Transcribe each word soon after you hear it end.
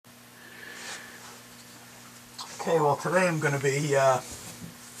Okay, well today I'm going to be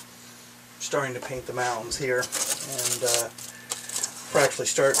starting to paint the mountains here, and before I actually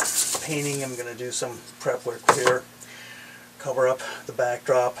start painting I'm going to do some prep work here, cover up the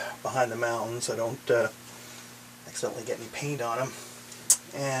backdrop behind the mountains so I don't accidentally get any paint on them,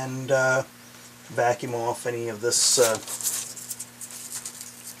 and vacuum off any of this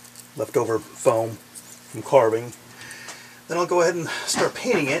leftover foam from carving. Then I'll go ahead and start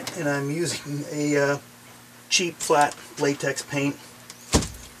painting it, and I'm using a cheap flat latex paint,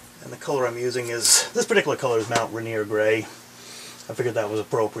 and the color I'm using is, this particular color is Mount Rainier Gray. I figured that was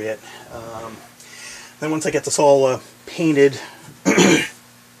appropriate. Then once I get this all painted, I'm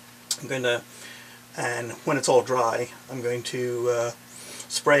going to, and when it's all dry, I'm going to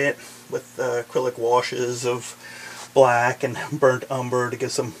spray it with acrylic washes of black and burnt umber to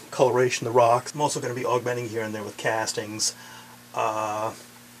give some coloration to the rocks. I'm also going to be augmenting here and there with castings.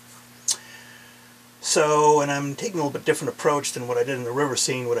 And I'm taking a little bit different approach than what I did in the river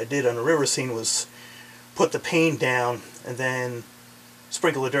scene. What I did on the river scene was put the paint down and then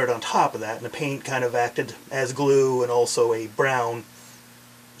sprinkle the dirt on top of that, and the paint kind of acted as glue and also a brown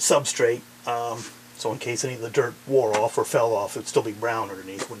substrate, so in case any of the dirt wore off or fell off, it would still be brown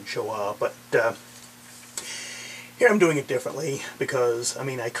underneath, wouldn't show up. But here I'm doing it differently because, I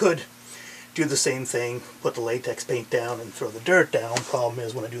mean, I could do the same thing, put the latex paint down and throw the dirt down. Problem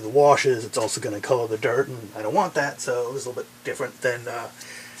is, when I do the washes, it's also going to color the dirt, and I don't want that, so it's a little bit different than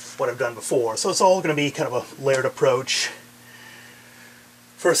what I've done before. So it's all going to be kind of a layered approach.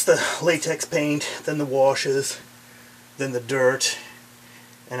 First the latex paint, then the washes, then the dirt,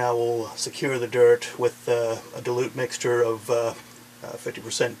 and I will secure the dirt with a dilute mixture of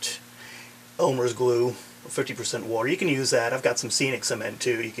 50% Elmer's glue, 50% water. You can use that. I've got some scenic cement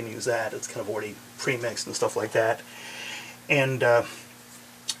too. You can use that. It's kind of already pre-mixed and stuff like that. And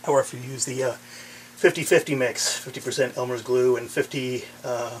however, if you use the 50-50 mix, 50% Elmer's glue and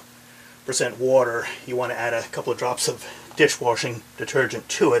 50% water, you want to add a couple of drops of dishwashing detergent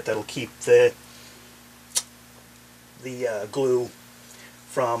to it. That'll keep the glue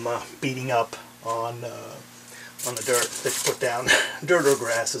from beating up on the dirt that you put down, dirt or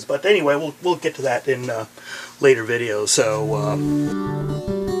grasses. But anyway, we'll get to that in later videos. So